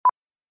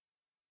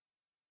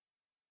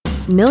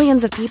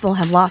Millions of people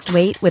have lost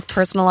weight with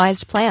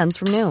personalized plans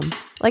from Noom.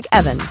 Like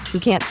Evan, who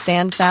can't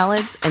stand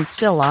salads and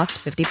still lost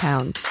 50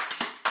 pounds.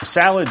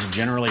 Salads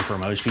generally for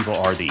most people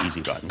are the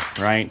easy button,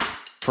 right?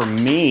 For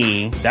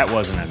me, that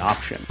wasn't an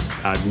option.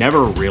 I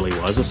never really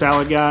was a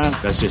salad guy.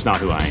 That's just not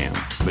who I am.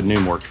 But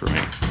Noom worked for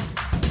me.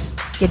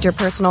 Get your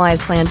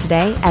personalized plan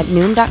today at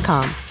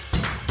Noom.com.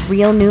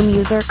 Real Noom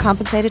user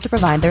compensated to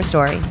provide their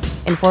story.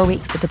 In 4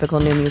 weeks, the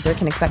typical Noom user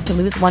can expect to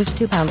lose 1 to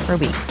 2 pounds per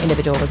week.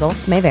 Individual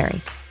results may vary.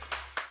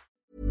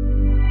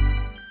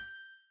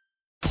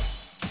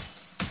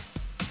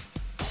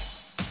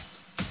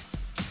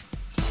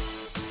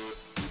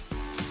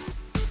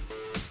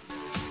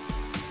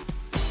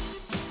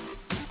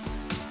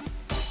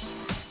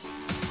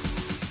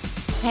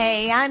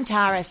 Hey, I'm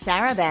Tara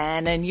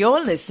Saraban, and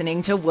you're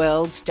listening to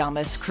World's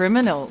Dumbest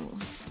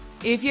Criminals.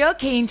 If you're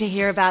keen to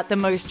hear about the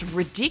most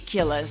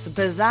ridiculous,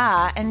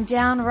 bizarre, and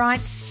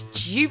downright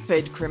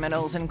stupid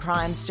criminals and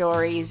crime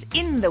stories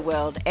in the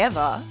world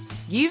ever,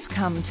 you've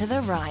come to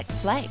the right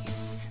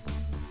place.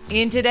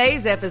 In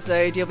today's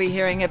episode, you'll be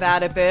hearing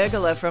about a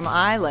burglar from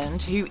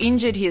Ireland who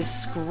injured his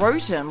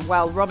scrotum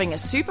while robbing a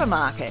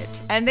supermarket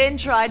and then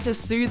tried to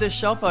sue the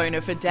shop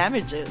owner for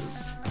damages.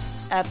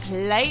 A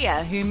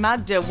player who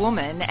mugged a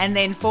woman and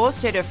then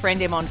forced her to friend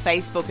him on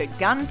Facebook at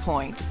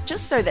gunpoint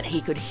just so that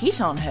he could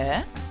hit on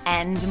her,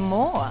 and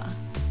more.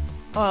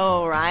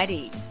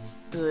 Alrighty,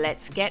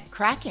 let's get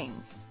cracking.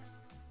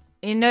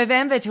 In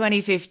November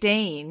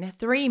 2015,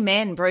 3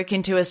 men broke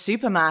into a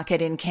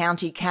supermarket in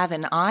County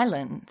Cavan,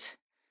 Ireland.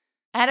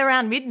 At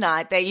around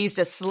midnight, they used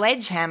a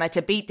sledgehammer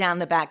to beat down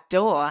the back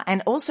door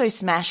and also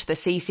smash the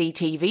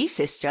CCTV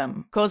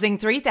system, causing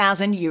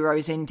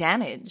 €3,000 in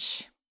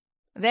damage.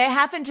 There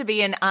happened to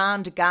be an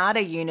armed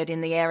Garda unit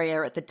in the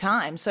area at the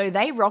time, so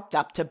they rocked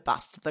up to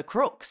bust the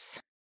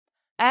crooks.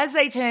 As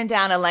they turned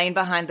down a lane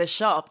behind the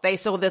shop, they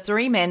saw the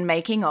 3 men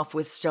making off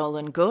with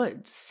stolen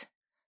goods.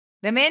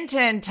 The men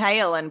turned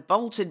tail and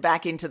bolted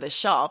back into the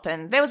shop,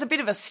 and there was a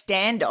bit of a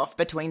standoff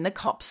between the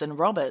cops and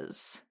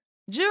robbers.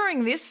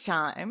 During this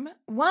time,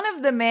 one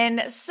of the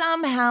men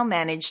somehow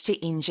managed to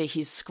injure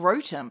his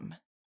scrotum,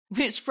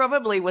 which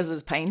probably was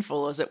as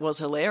painful as it was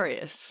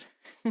hilarious.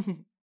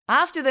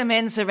 After the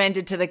men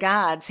surrendered to the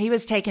guards, he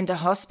was taken to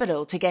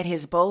hospital to get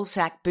his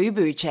ballsack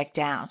boo-boo checked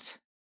out.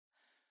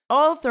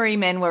 All 3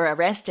 men were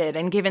arrested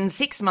and given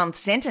 6-month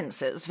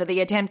sentences for the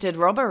attempted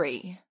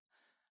robbery.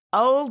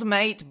 Old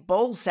mate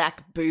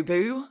ballsack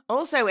boo-boo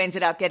also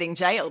ended up getting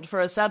jailed for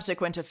a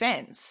subsequent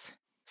offence.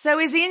 So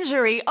his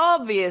injury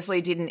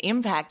obviously didn't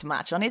impact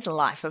much on his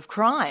life of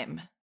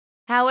crime.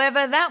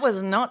 However, that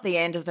was not the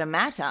end of the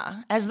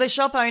matter, as the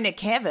shop owner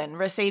Kevin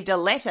received a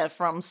letter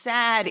from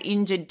sad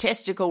injured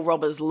testicle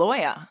robber's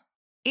lawyer.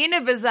 In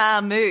a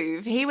bizarre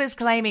move, he was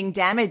claiming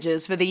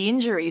damages for the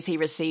injuries he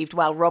received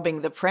while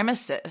robbing the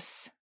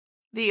premises.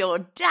 The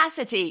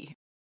audacity!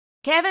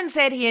 Kevin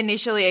said he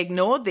initially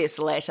ignored this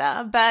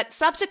letter, but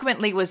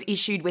subsequently was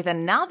issued with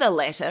another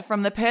letter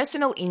from the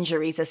Personal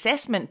Injuries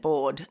Assessment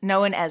Board,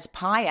 known as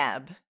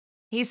PIAB.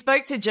 He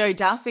spoke to Joe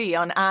Duffy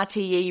on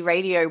RTE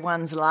Radio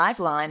 1's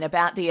Liveline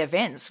about the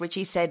events, which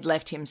he said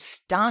left him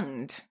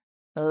stunned.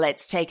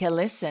 Let's take a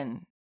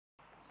listen.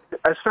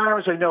 As far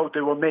as I know,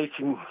 they were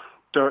making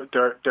their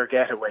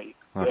getaway.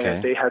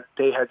 Okay. They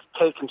had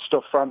taken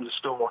stuff from the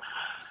store,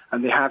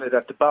 and they had it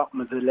at the bottom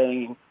of the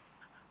lane,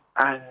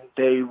 and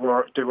they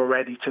were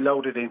ready to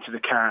load it into the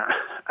car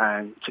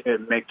and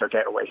make their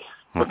getaway.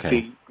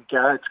 Okay. But the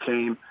guards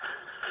came,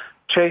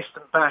 chased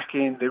them back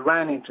in. They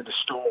ran into the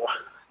store.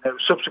 Now,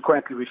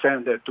 subsequently, we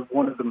found out that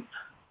one of them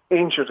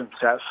injured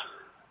himself,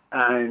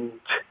 and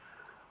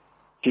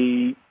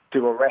they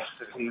were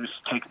arrested. He was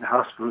taken to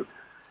hospital.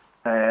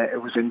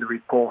 It was in the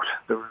report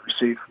that we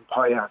received from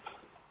PIAB.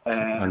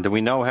 And do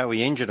we know how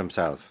he injured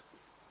himself?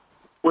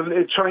 Well,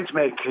 trying to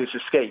make his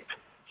escape,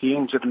 he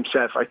injured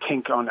himself. I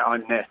think on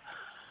the.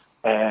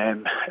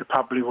 It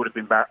probably would have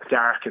been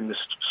dark in the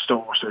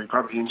store, so he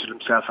probably injured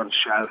himself on the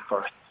shelf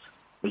or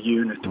the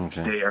unit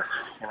Okay. there.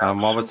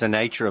 What was the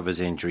nature of his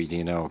injury? Do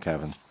you know,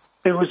 Kevin?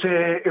 It was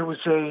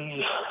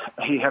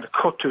he had a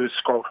cut to his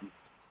scrotum,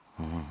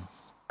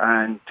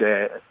 and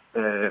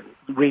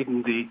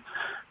reading the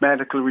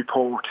medical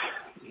report,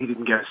 he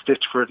didn't get a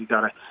stitch for it. He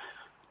got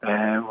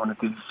one of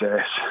these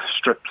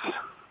strips.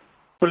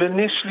 Well,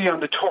 initially on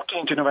the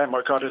 13th of November,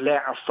 I got a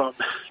letter from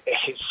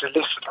his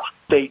solicitor.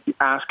 They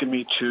asking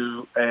me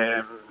to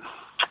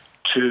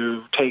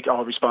take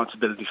all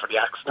responsibility for the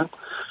accident,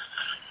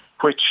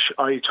 which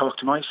I talked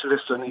to my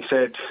solicitor, and he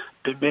said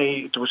there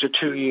was a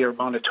 2-year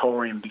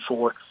moratorium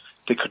before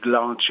they could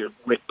launch it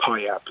with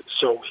PIAB.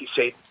 So he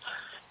said,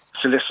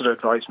 solicitor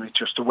advised me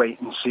just to wait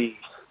and see.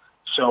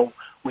 So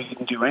we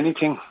didn't do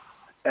anything.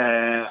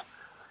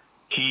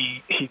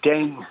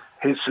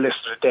 His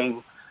solicitor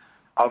then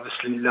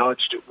obviously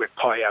lodged it with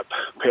PIAB,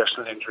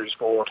 Personal Injuries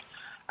Board,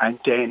 and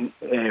then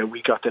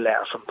we got the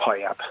letter from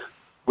PIAB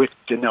with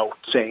the note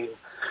saying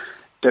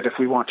that if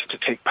we wanted to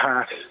take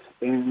part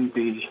in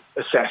the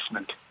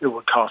assessment, it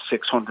would cost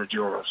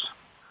 €600.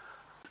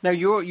 Now,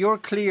 you're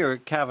clear,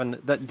 Kevin,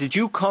 that did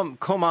you come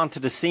onto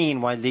the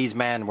scene while these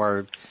men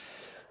were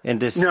in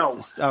this?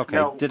 No. Okay.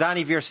 No. Did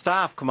any of your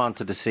staff come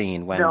onto the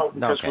scene when? No,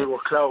 because we were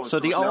closed. So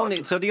the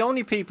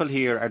only people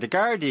here are the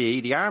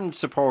Gardaí, the Armed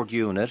Support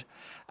Unit,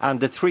 and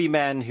the three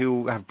men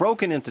who have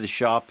broken into the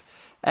shop,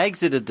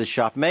 exited the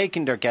shop,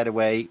 making their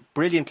getaway.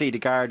 Brilliantly, the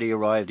Gardaí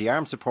arrived, the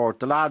armed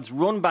support. The lads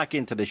run back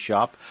into the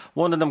shop.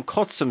 One of them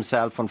cuts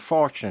himself,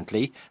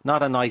 unfortunately.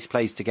 Not a nice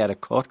place to get a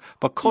cut,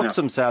 but cuts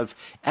himself.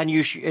 And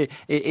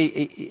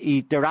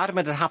they're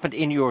adamant it happened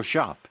in your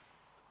shop.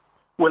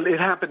 Well, it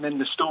happened in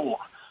the store.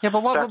 Yeah,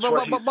 but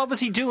what was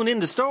he doing in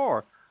the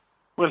store?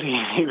 Well,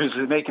 he was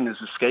making his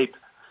escape.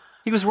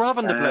 He was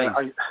robbing the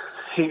place.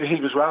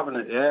 He was robbing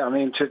it, yeah. I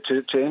mean,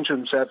 to injure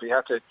himself, he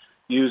had to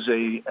use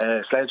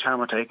a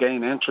sledgehammer to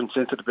gain entrance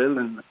into the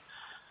building.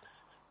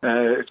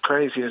 It's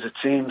crazy as it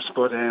seems,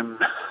 but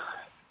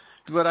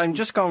But I'm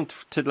just going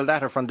to the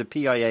letter from the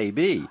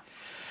PIAB,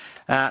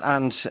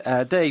 and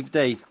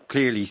they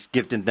clearly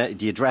give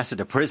the address of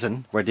the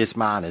prison where this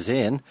man is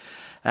in,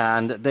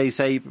 and they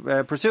say,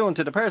 pursuant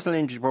to the Personal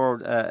Injury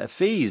Board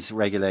fees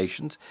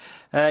regulations,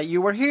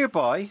 you were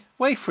hereby,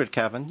 wait for it,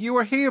 Kevin, you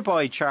were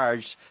hereby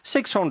charged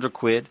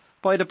 £600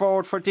 by the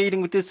board for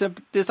dealing with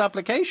this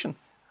application.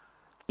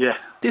 Yeah.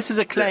 This is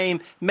a claim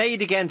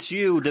made against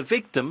you, the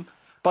victim,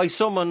 by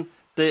someone,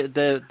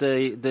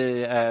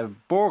 the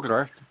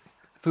burglar,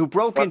 who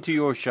broke into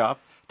your shop,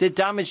 did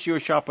damage to your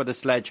shop with a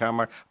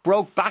sledgehammer,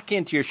 broke back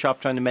into your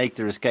shop trying to make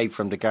their escape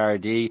from the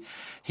Gardaí.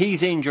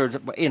 He's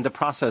injured in the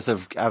process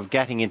of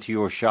getting into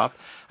your shop,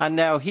 and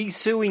now he's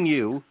suing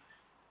you.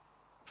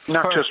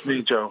 Not just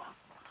me, Joe.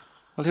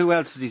 Well, who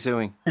else is he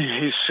suing?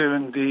 He's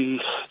suing the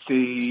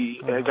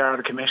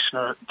Garda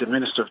Commissioner, the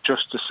Minister of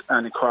Justice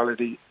and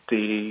Equality,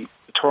 the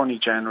Attorney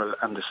General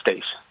and the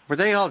State. Were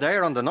they all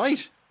there on the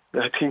night?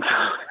 I think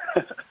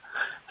so.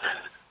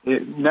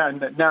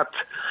 Not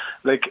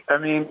like, I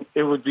mean,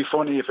 it would be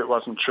funny if it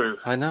wasn't true.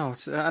 I know,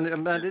 and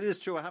it is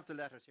true. I have the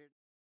letters here.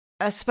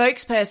 A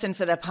spokesperson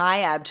for the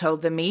PIAB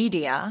told the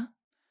media,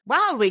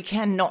 "While we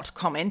cannot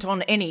comment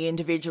on any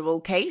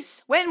individual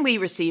case, when we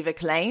receive a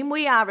claim,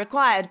 we are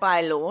required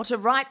by law to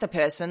write the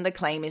person the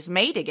claim is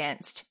made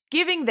against,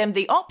 giving them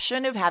the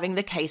option of having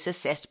the case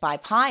assessed by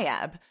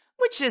PIAB,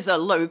 which is a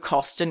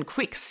low-cost and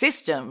quick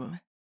system.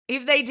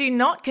 If they do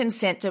not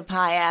consent to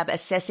PIAB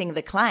assessing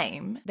the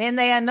claim, then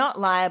they are not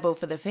liable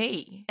for the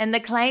fee, and the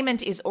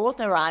claimant is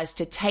authorised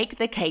to take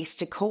the case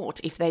to court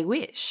if they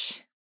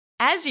wish."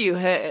 As you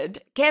heard,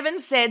 Kevin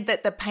said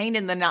that the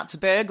pain-in-the-nuts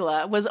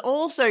burglar was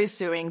also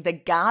suing the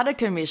Garda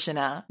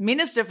Commissioner,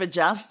 Minister for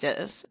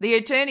Justice, the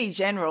Attorney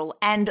General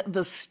and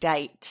the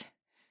State.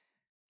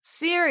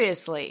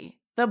 Seriously,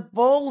 the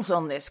balls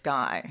on this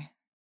guy.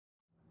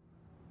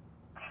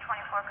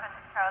 D24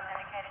 Cousins Charles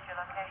indicated your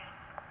location.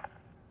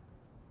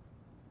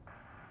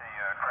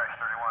 Crash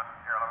 31,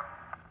 here, 11.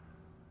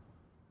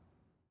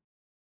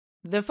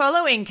 The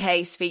following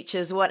case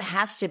features what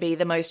has to be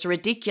the most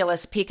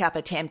ridiculous pickup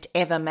attempt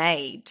ever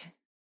made.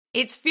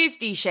 It's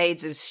 50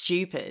 shades of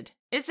stupid.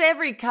 It's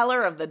every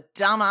colour of the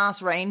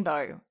dumbass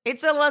rainbow.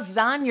 It's a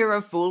lasagna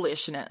of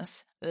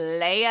foolishness.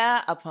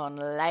 Layer upon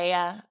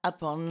layer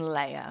upon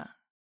layer.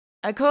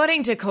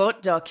 According to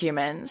court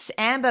documents,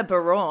 Amber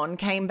Baron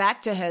came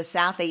back to her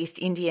southeast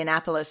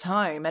Indianapolis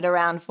home at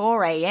around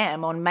 4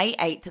 a.m. on May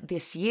 8th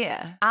this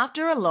year,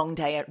 after a long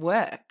day at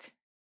work.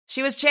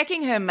 She was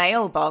checking her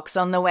mailbox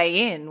on the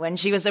way in when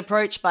she was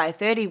approached by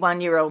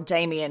 31-year-old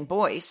Damien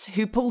Boyce,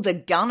 who pulled a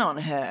gun on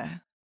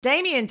her.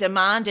 Damien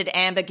demanded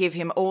Amber give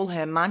him all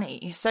her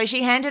money, so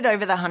she handed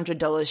over the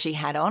 $100 she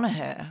had on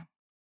her.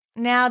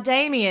 Now,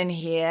 Damien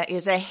here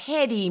is a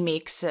heady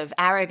mix of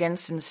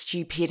arrogance and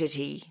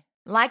stupidity,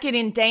 like an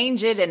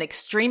endangered and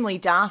extremely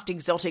daft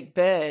exotic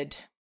bird.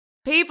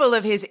 People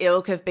of his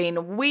ilk have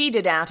been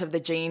weeded out of the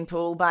gene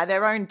pool by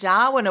their own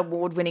Darwin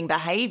Award-winning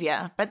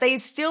behaviour, but they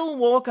still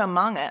walk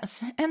among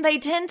us, and they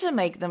tend to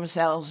make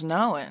themselves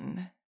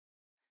known.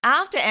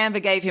 After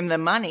Amber gave him the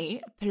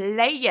money,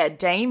 player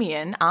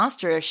Damien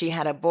asked her if she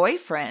had a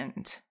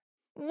boyfriend.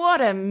 What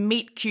a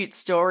meet-cute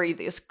story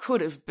this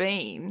could have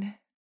been.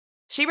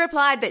 She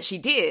replied that she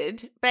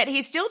did, but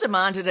he still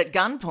demanded at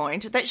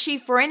gunpoint that she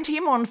friend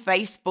him on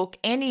Facebook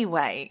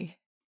anyway.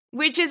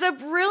 Which is a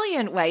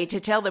brilliant way to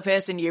tell the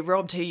person you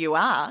robbed who you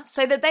are,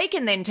 so that they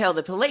can then tell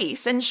the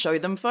police and show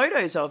them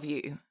photos of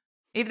you.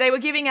 If they were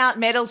giving out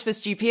medals for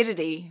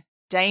stupidity,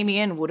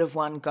 Damien would have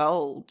won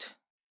gold.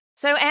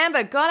 So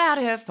Amber got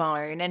out her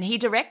phone and he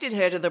directed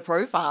her to the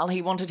profile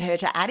he wanted her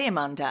to add him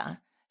under.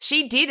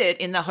 She did it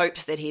in the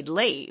hopes that he'd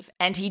leave,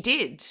 and he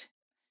did.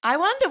 I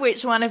wonder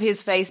which one of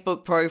his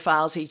Facebook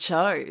profiles he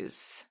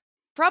chose.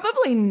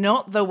 Probably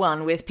not the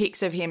one with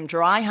pics of him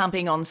dry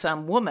humping on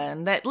some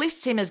woman that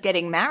lists him as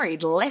getting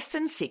married less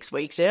than 6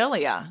 weeks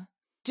earlier.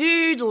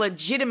 Dude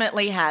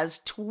legitimately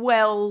has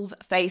 12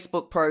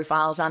 Facebook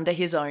profiles under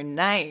his own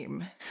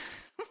name.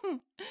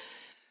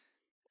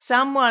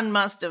 Someone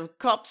must have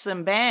copped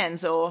some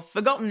bans or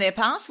forgotten their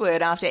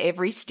password after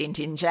every stint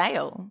in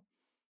jail.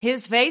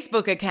 His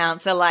Facebook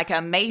accounts are like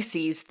a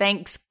Macy's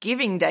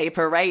Thanksgiving Day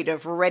parade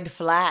of red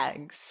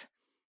flags.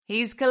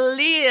 He's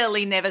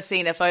clearly never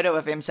seen a photo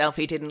of himself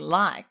he didn't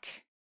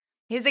like.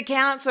 His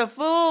accounts are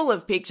full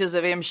of pictures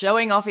of him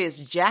showing off his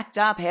jacked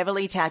up,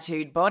 heavily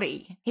tattooed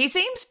body. He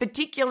seems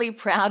particularly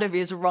proud of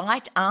his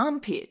right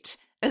armpit,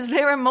 as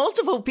there are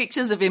multiple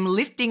pictures of him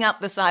lifting up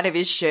the side of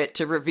his shirt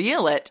to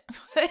reveal it.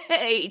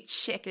 Hey,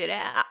 check it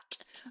out.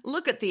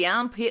 Look at the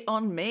armpit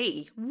on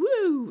me.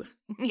 Woo!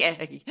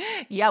 Yeah,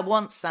 you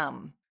want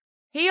some.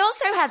 He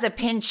also has a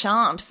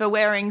penchant for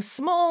wearing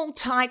small,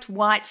 tight,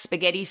 white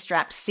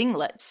spaghetti-strapped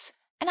singlets.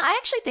 And I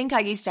actually think I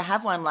used to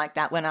have one like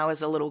that when I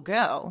was a little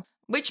girl,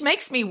 which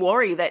makes me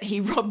worry that he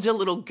robbed a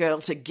little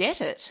girl to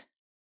get it.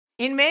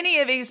 In many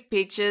of his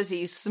pictures,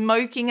 he's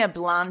smoking a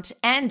blunt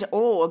and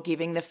or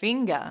giving the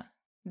finger.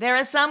 There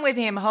are some with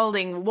him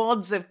holding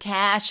wads of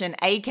cash and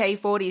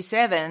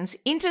AK-47s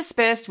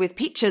interspersed with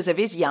pictures of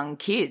his young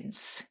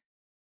kids.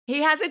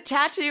 He has a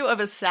tattoo of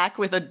a sack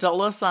with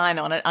a $sign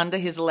on it under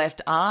his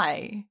left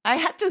eye. I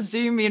had to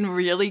zoom in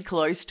really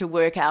close to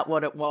work out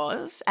what it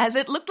was, as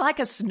it looked like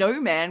a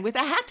snowman with a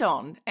hat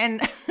on.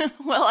 And,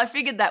 well, I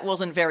figured that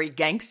wasn't very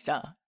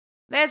gangster.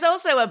 There's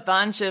also a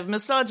bunch of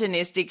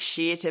misogynistic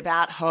shit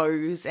about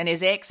hoes and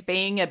his ex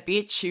being a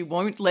bitch who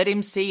won't let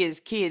him see his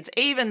kids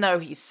even though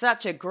he's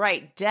such a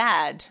great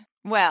dad.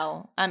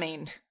 Well, I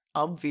mean,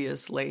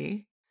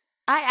 obviously.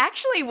 I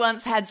actually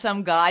once had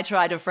some guy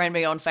try to friend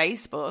me on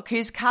Facebook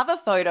whose cover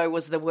photo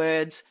was the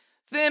words,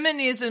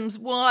 "Feminism's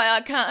why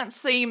I can't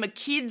see my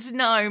kids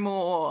no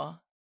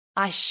more."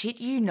 I shit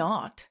you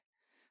not.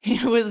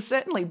 He was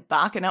certainly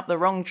barking up the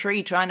wrong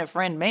tree trying to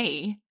friend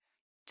me.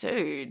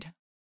 Dude.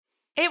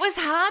 It was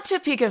hard to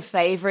pick a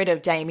favourite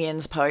of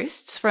Damien's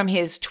posts from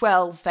his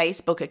 12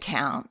 Facebook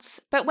accounts,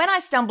 but when I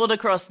stumbled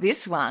across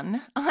this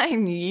one, I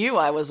knew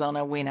I was on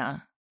a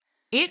winner.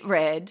 It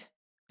read,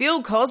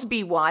 Bill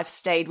Cosby wife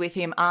stayed with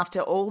him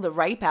after all the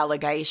rape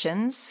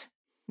allegations.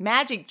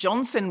 Magic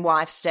Johnson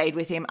wife stayed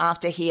with him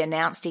after he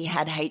announced he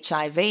had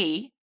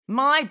HIV.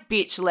 My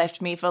bitch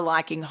left me for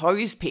liking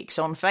hose pics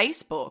on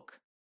Facebook.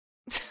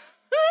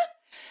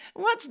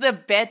 What's the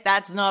bet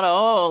that's not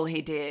all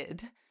he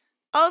did?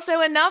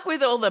 Also, enough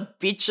with all the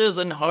bitches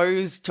and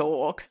hoes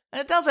talk.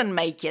 It doesn't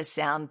make you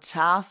sound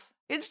tough.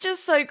 It's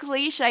just so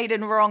cliched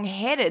and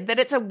wrong-headed that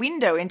it's a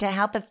window into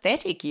how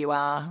pathetic you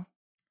are.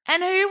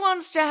 And who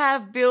wants to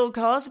have Bill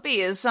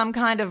Cosby as some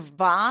kind of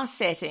bar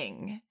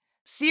setting?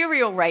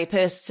 Serial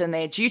rapists and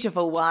their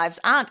dutiful wives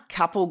aren't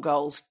couple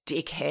goals,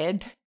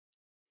 dickhead.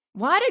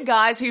 Why do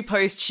guys who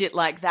post shit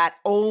like that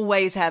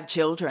always have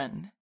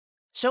children?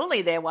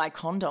 Surely they're why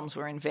condoms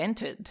were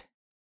invented.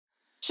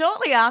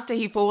 Shortly after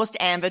he forced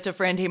Amber to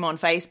friend him on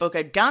Facebook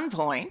at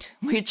gunpoint,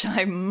 which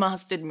I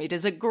must admit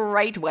is a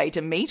great way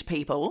to meet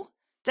people,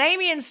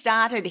 Damien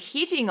started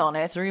hitting on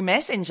her through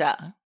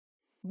Messenger.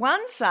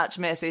 One such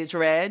message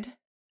read,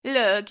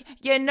 "Look,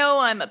 you know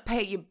I'ma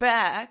pay you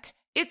back.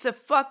 It's a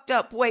fucked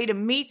up way to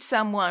meet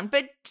someone,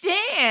 but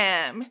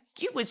damn,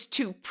 you was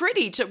too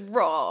pretty to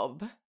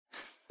rob."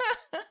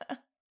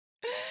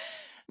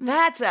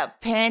 That's a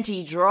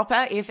panty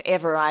dropper if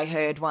ever I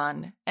heard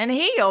one. And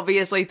he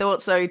obviously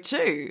thought so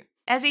too,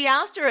 as he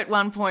asked her at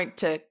one point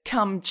to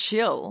come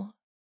chill.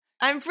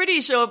 I'm pretty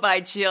sure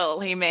by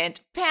chill he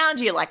meant pound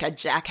you like a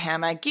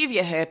jackhammer, give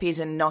you herpes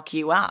and knock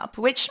you up,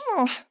 which,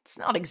 it's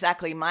not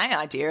exactly my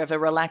idea of a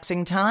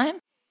relaxing time.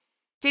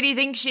 Did he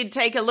think she'd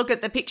take a look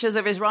at the pictures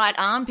of his right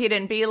armpit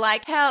and be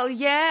like, hell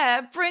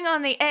yeah, bring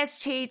on the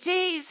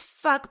STDs,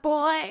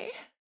 fuckboy?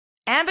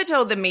 Amber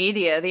told the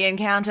media the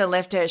encounter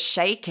left her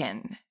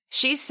shaken.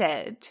 She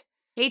said,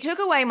 "He took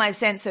away my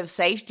sense of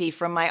safety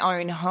from my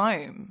own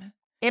home.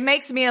 It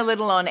makes me a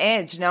little on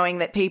edge knowing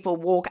that people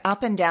walk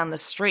up and down the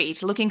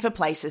street looking for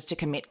places to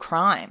commit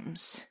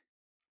crimes."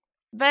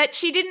 But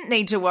she didn't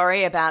need to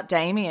worry about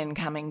Damien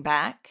coming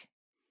back.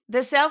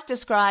 The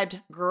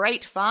self-described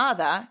great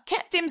father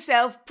kept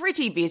himself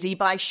pretty busy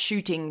by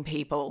shooting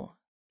people.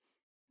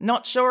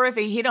 Not sure if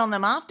he hit on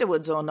them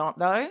afterwards or not,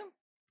 though.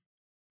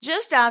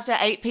 Just after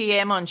 8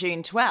 p.m. on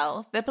June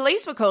 12th, the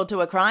police were called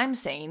to a crime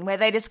scene where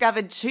they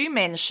discovered 2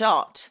 men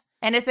shot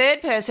and a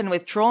third person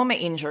with trauma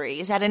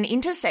injuries at an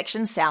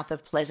intersection south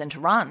of Pleasant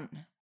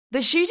Run.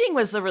 The shooting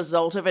was the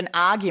result of an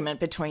argument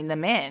between the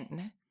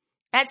men.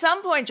 At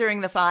some point during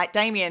the fight,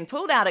 Damien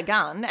pulled out a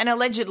gun and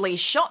allegedly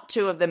shot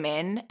 2 of the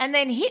men and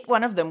then hit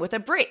one of them with a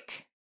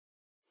brick.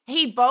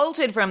 He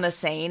bolted from the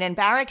scene and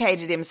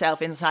barricaded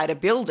himself inside a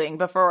building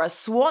before a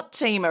SWAT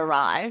team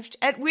arrived,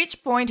 at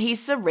which point he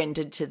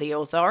surrendered to the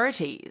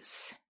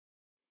authorities.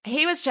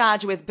 He was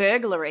charged with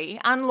burglary,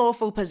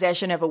 unlawful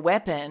possession of a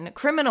weapon,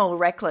 criminal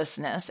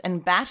recklessness,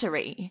 and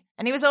battery,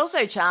 and he was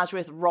also charged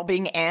with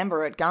robbing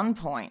Amber at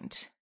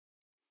gunpoint.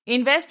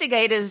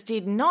 Investigators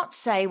did not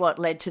say what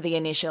led to the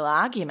initial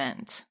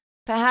argument.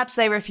 Perhaps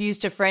they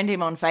refused to friend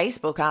him on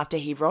Facebook after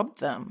he robbed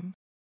them.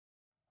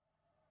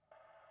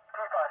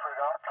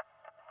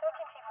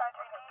 13T53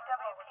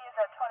 DWP is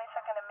at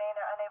 22nd and Main,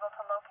 are unable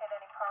to locate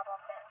any problem.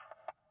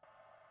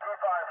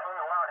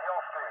 253 around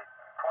Hill Street,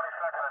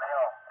 22nd and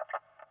Hill.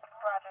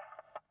 Roger.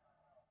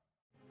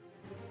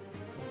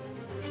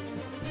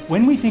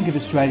 When we think of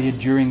Australia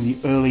during the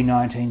early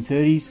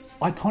 1930s,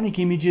 iconic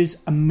images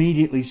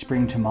immediately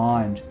spring to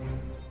mind.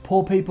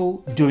 Poor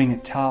people doing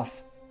it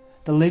tough,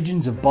 the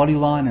legends of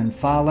Bodyline and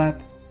Phar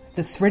Lap,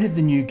 the threat of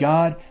the New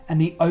Guard and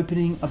the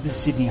opening of the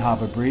Sydney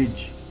Harbour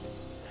Bridge.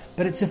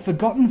 But it's a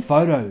forgotten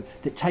photo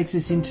that takes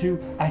us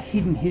into a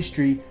hidden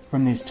history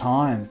from this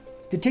time.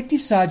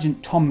 Detective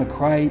Sergeant Tom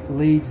McRae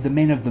leads the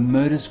men of the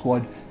murder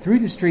squad through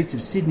the streets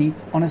of Sydney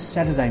on a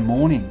Saturday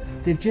morning.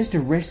 They've just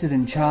arrested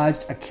and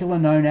charged a killer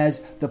known as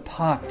the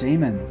Park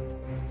Demon.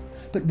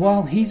 But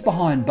while he's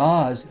behind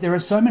bars, there are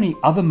so many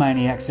other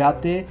maniacs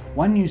out there.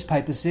 One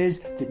newspaper says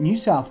that New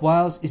South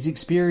Wales is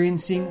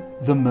experiencing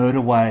the murder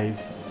wave.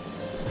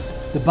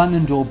 The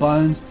Bungendore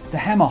Bones, the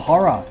Hammer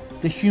Horror,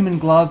 the Human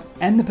Glove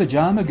and the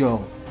Pajama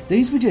Girl.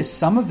 These were just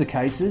some of the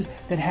cases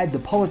that had the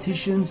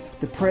politicians,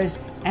 the press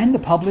and the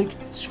public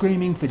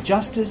screaming for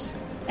justice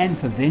and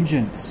for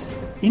vengeance.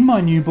 In my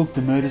new book,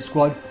 The Murder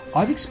Squad,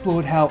 I've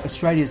explored how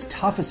Australia's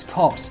toughest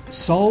cops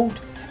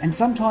solved and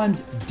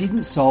sometimes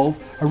didn't solve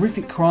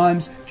horrific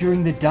crimes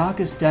during the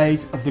darkest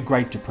days of the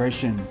Great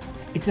Depression.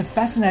 It's a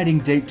fascinating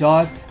deep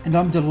dive and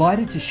I'm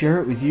delighted to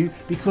share it with you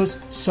because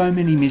so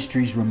many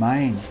mysteries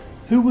remain.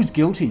 Who was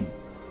guilty?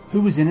 Who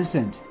was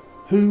innocent?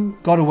 Who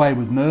got away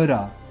with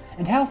murder?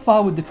 And how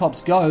far would the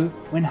cops go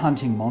when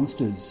hunting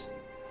monsters?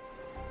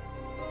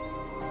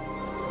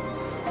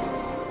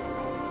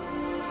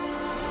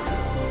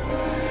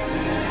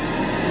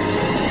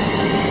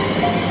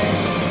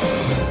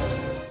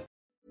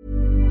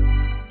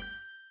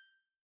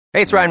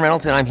 Hey, it's Ryan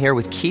Reynolds, and I'm here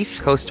with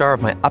Keith, co-star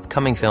of my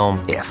upcoming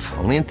film, If,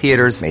 only in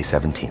theaters May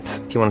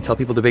 17th. Do you want to tell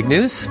people the big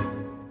news?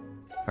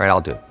 All right,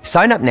 I'll do it.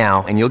 Sign up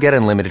now and you'll get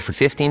unlimited for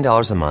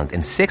 $15 a month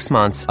and 6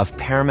 months of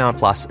Paramount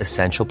Plus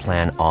Essential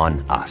Plan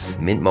on us.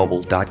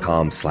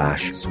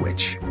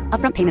 MintMobile.com/switch.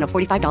 Upfront payment of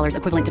 $45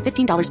 equivalent to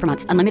 $15 per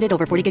month. Unlimited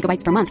over 40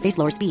 gigabytes per month. Face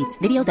lower speeds.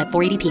 Videos at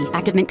 480p.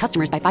 Active Mint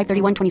customers by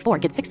 531.24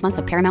 get 6 months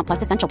of Paramount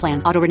Plus Essential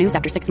Plan. Auto renews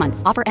after 6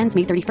 months. Offer ends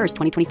May 31st,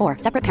 2024.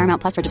 Separate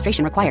Paramount Plus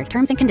registration required.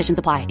 Terms and conditions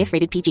apply if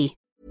rated PG.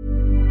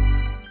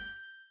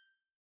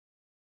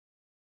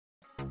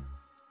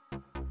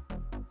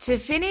 To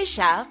finish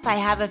up, I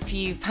have a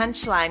few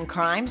punchline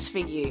crimes for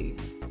you.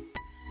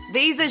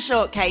 These are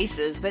short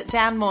cases that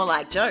sound more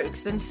like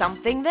jokes than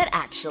something that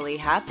actually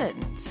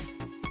happened.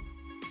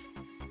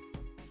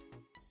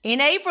 In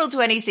April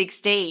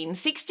 2016,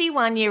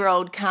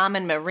 61-year-old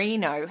Carmen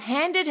Marino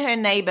handed her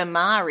neighbour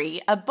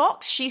Mari a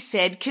box she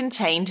said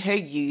contained her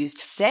used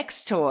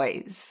sex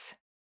toys.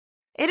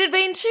 It had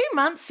been 2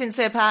 months since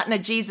her partner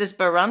Jesus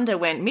Barunda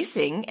went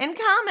missing, and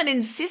Carmen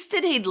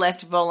insisted he'd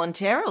left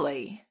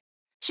voluntarily.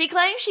 She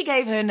claimed she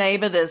gave her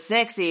neighbour the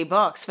sexy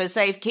box for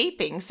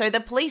safekeeping so the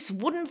police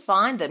wouldn't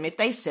find them if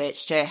they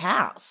searched her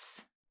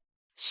house.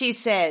 She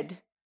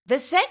said, "The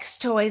sex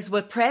toys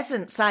were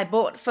presents I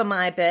bought for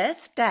my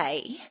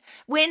birthday.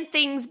 When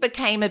things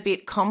became a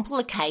bit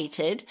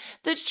complicated,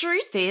 the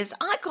truth is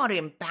I got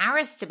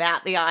embarrassed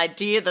about the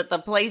idea that the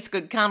police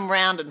could come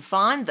round and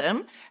find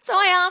them, so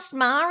I asked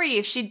Mari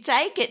if she'd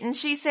take it and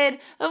she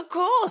said, 'Of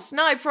course,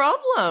 no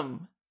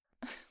problem.'"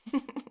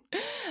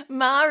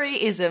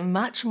 Mari is a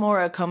much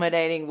more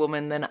accommodating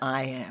woman than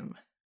I am.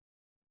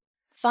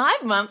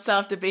 5 months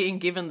after being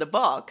given the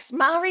box,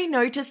 Mari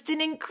noticed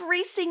an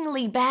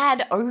increasingly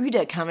bad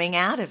odour coming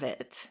out of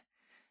it.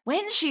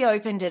 When she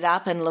opened it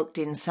up and looked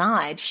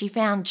inside, she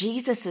found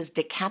Jesus'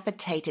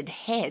 decapitated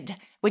head,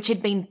 which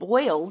had been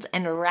boiled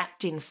and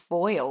wrapped in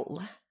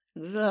foil.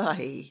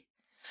 Ugh.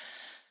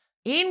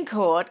 In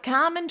court,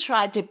 Carmen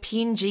tried to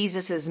pin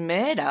Jesus'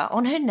 murder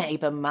on her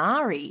neighbour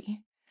Mari.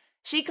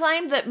 She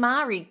claimed that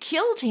Mari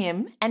killed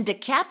him and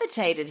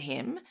decapitated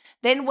him,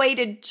 then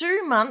waited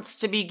 2 months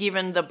to be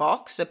given the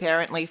box,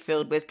 apparently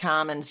filled with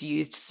Carmen's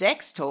used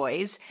sex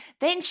toys.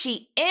 Then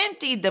she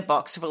emptied the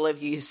box full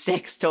of used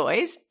sex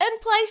toys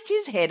and placed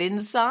his head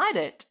inside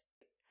it.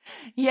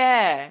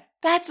 Yeah,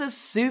 that's a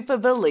super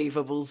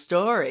believable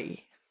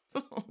story.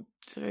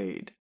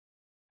 Dude.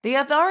 The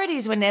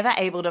authorities were never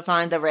able to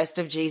find the rest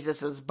of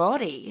Jesus'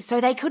 body, so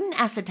they couldn't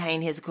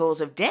ascertain his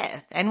cause of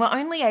death and were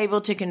only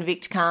able to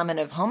convict Carmen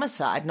of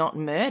homicide, not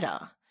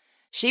murder.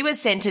 She was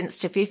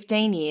sentenced to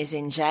 15 years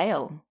in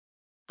jail.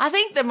 I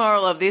think the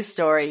moral of this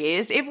story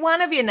is, if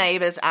one of your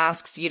neighbours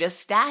asks you to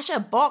stash a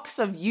box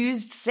of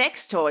used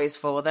sex toys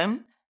for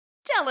them,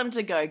 tell them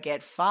to go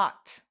get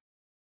fucked.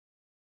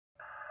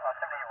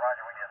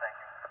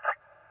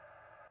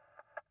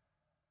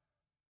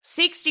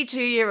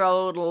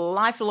 62-year-old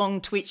lifelong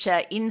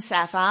twitcher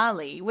Insaf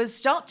Ali was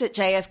stopped at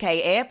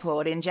JFK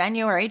Airport in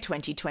January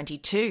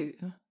 2022.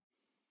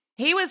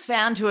 He was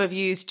found to have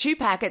used 2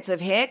 packets of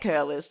hair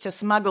curlers to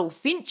smuggle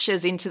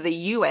finches into the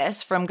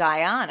US from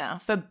Guyana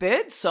for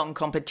birdsong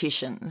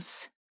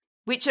competitions,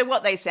 which are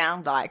what they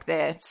sound like.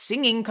 They're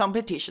singing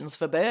competitions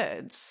for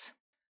birds.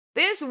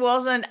 This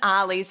wasn't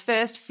Ali's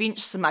first finch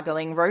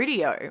smuggling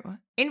rodeo.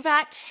 In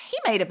fact, he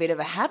made a bit of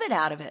a habit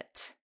out of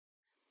it.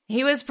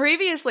 He was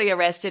previously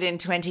arrested in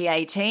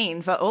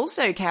 2018 for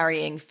also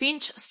carrying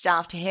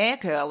finch-stuffed hair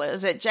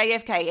curlers at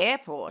JFK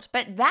Airport,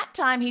 but that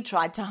time he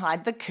tried to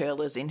hide the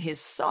curlers in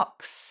his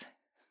socks.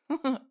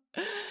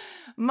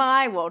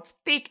 My, what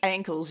thick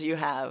ankles you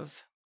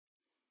have.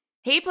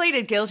 He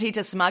pleaded guilty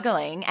to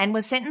smuggling and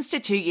was sentenced to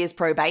 2 years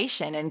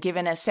probation and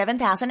given a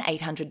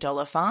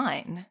 $7,800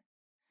 fine.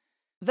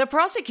 The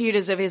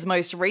prosecutors of his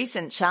most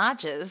recent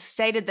charges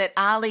stated that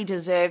Ali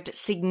deserved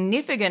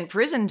significant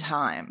prison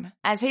time,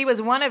 as he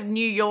was one of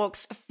New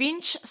York's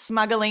Finch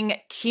smuggling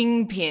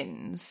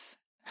kingpins.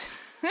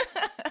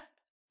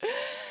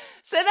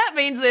 So that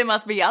means there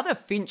must be other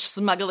Finch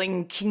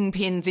smuggling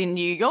kingpins in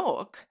New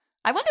York.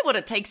 I wonder what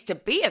it takes to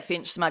be a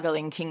Finch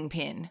smuggling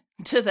kingpin.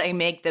 Do they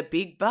make the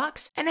big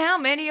bucks? And how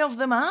many of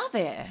them are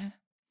there?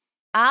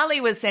 Ali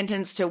was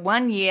sentenced to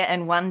 1 year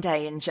and 1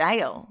 day in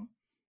jail.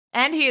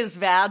 And he has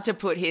vowed to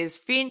put his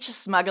Finch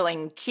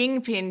smuggling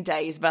kingpin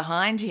days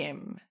behind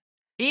him.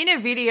 In a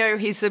video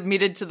he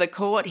submitted to the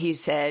court, he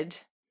said,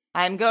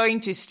 "I'm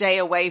going to stay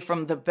away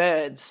from the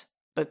birds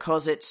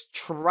because it's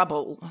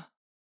trouble." 4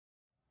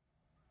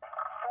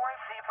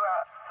 Zebra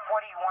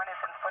 41 is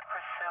in foot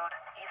pursuit,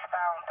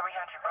 eastbound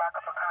 300 block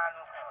of Pecan,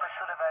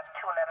 pursuit of a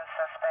 211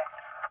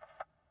 suspect.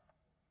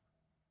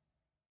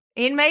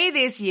 In May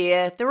this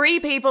year, 3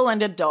 people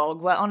and a dog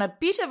were on a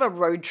bit of a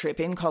road trip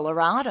in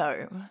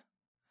Colorado.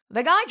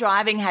 The guy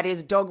driving had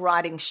his dog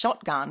riding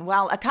shotgun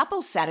while a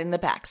couple sat in the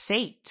back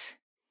seat.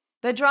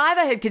 The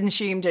driver had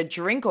consumed a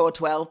drink or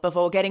 12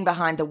 before getting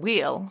behind the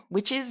wheel,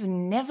 which is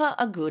never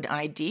a good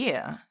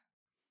idea.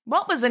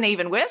 What was an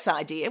even worse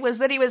idea was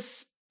that he was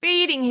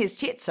speeding his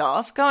tits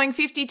off, going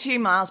 52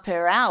 miles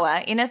per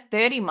hour in a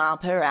 30 mile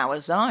per hour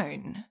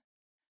zone.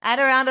 At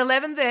around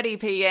 11:30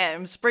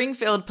 p.m,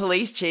 Springfield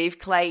Police Chief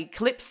Clay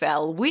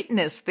Clipfell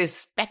witnessed this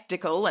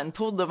spectacle and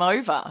pulled them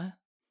over.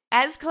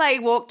 As Clay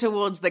walked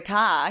towards the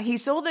car, he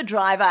saw the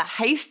driver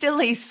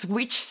hastily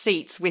switch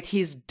seats with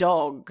his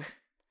dog.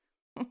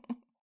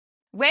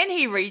 When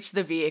he reached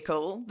the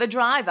vehicle, the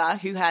driver,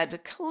 who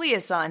had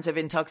clear signs of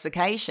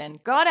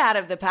intoxication, got out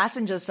of the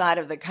passenger side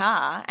of the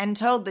car and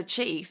told the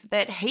chief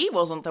that he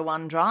wasn't the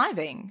one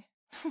driving.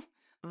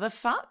 The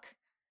fuck?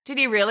 Did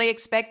he really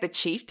expect the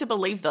chief to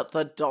believe that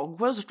the dog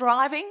was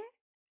driving?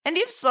 And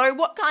if so,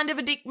 what kind of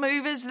a dick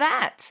move is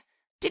that?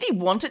 Did he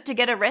want it to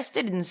get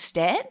arrested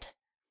instead?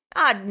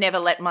 I'd never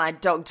let my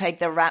dog take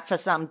the rap for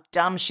some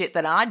dumb shit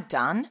that I'd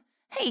done.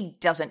 He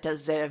doesn't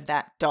deserve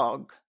that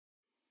dog.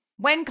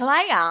 When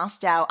Clay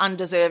asked our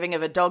undeserving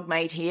of a dog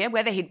mate here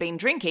whether he'd been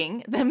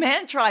drinking, the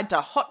man tried to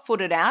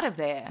hot-foot it out of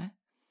there.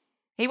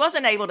 He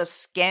wasn't able to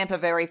scamper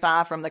very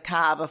far from the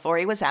car before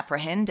he was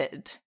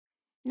apprehended.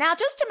 Now,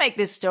 just to make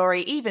this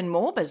story even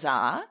more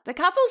bizarre, the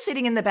couple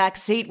sitting in the back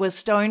seat was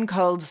stone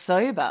cold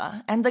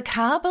sober and the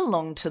car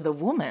belonged to the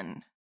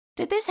woman.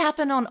 Did this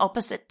happen on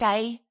opposite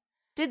day?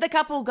 Did the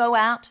couple go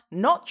out,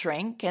 not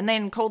drink, and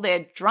then call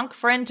their drunk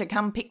friend to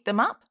come pick them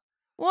up?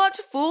 What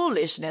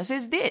foolishness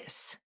is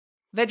this?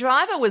 The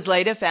driver was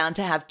later found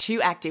to have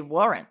 2 active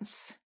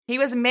warrants. He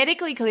was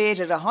medically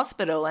cleared at a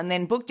hospital and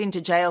then booked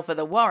into jail for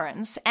the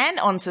warrants and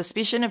on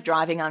suspicion of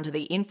driving under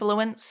the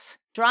influence,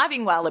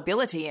 driving while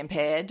ability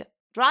impaired,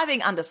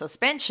 driving under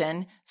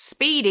suspension,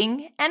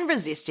 speeding, and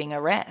resisting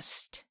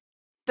arrest.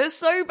 The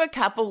sober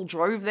couple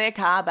drove their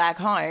car back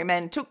home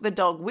and took the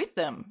dog with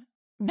them.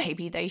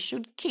 Maybe they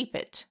should keep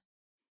it.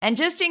 And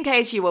just in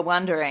case you were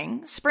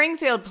wondering,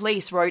 Springfield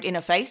Police wrote in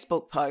a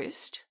Facebook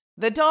post,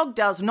 "The dog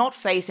does not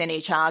face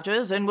any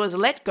charges and was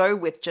let go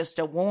with just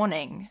a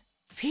warning."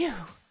 Phew.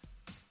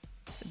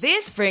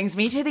 This brings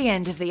me to the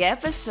end of the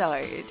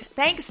episode.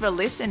 Thanks for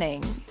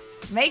listening.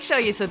 Make sure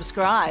you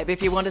subscribe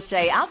if you want to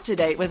stay up to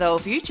date with all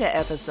future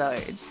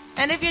episodes.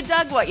 And if you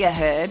dug what you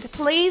heard,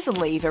 please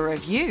leave a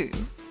review.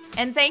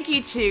 And thank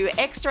you to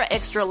Extra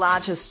Extra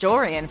Large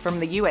Historian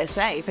from the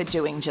USA for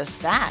doing just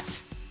that.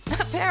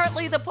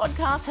 Apparently the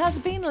podcast has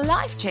been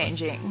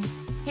life-changing.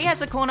 He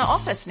has a corner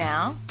office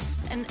now,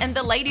 and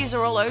the ladies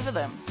are all over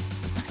them.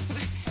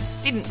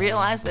 Didn't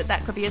realise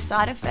that could be a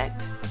side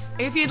effect.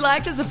 If you'd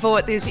like to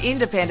support this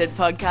independent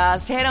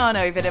podcast, head on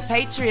over to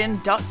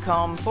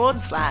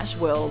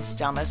patreon.com/World's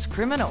Dumbest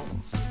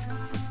Criminals.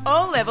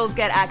 All levels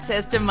get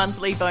access to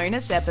monthly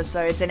bonus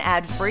episodes and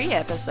ad-free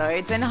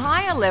episodes, and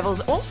higher levels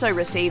also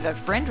receive a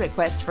friend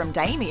request from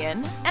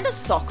Damien and a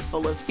sock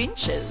full of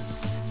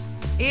finches.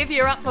 If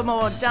you're up for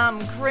more dumb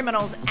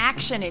criminals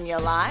action in your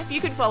life, you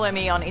could follow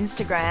me on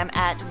Instagram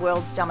at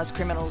World's Dumbest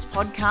Criminals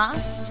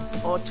Podcast,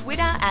 or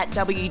Twitter at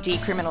WD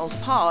Criminals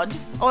Pod,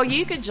 or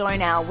you could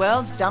join our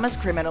World's Dumbest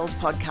Criminals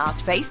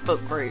Podcast Facebook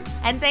group.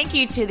 And thank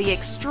you to the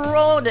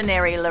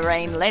extraordinary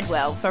Lorraine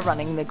Ledwell for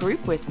running the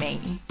group with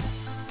me.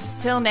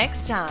 Till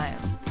next time,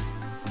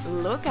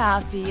 look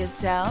after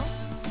yourself,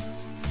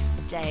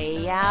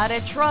 stay out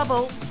of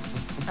trouble,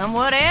 and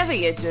whatever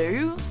you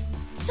do,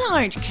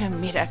 don't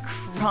commit a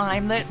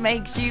crime that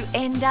makes you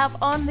end up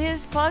on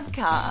this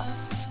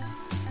podcast.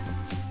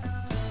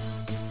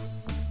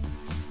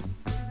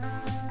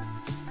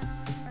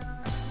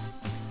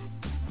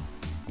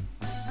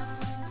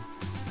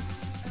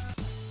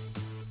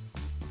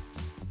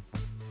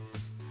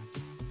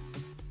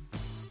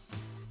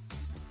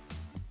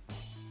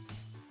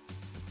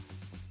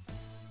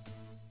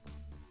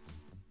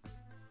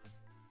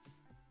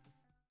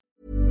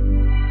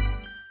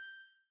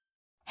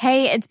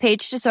 Hey, it's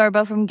Paige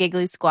DeSorbo from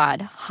Giggly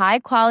Squad. High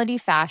quality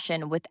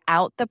fashion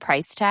without the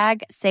price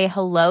tag. Say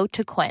hello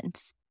to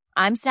Quince.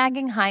 I'm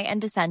snagging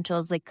high-end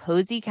essentials like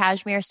cozy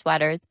cashmere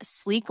sweaters,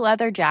 sleek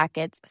leather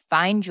jackets,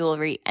 fine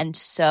jewelry, and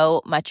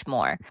so much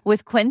more.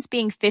 With Quince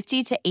being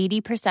 50 to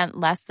 80%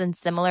 less than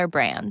similar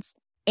brands.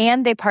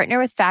 And they partner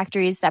with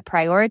factories that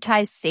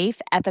prioritize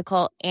safe,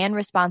 ethical, and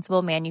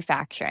responsible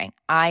manufacturing.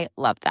 I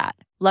love that.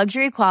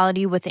 Luxury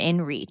quality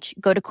within reach.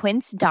 Go to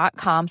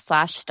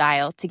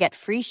quince.com/style to get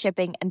free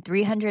shipping and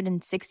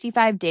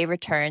 365-day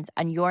returns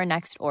on your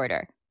next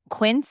order.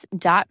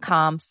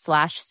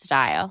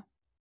 Quince.com/style.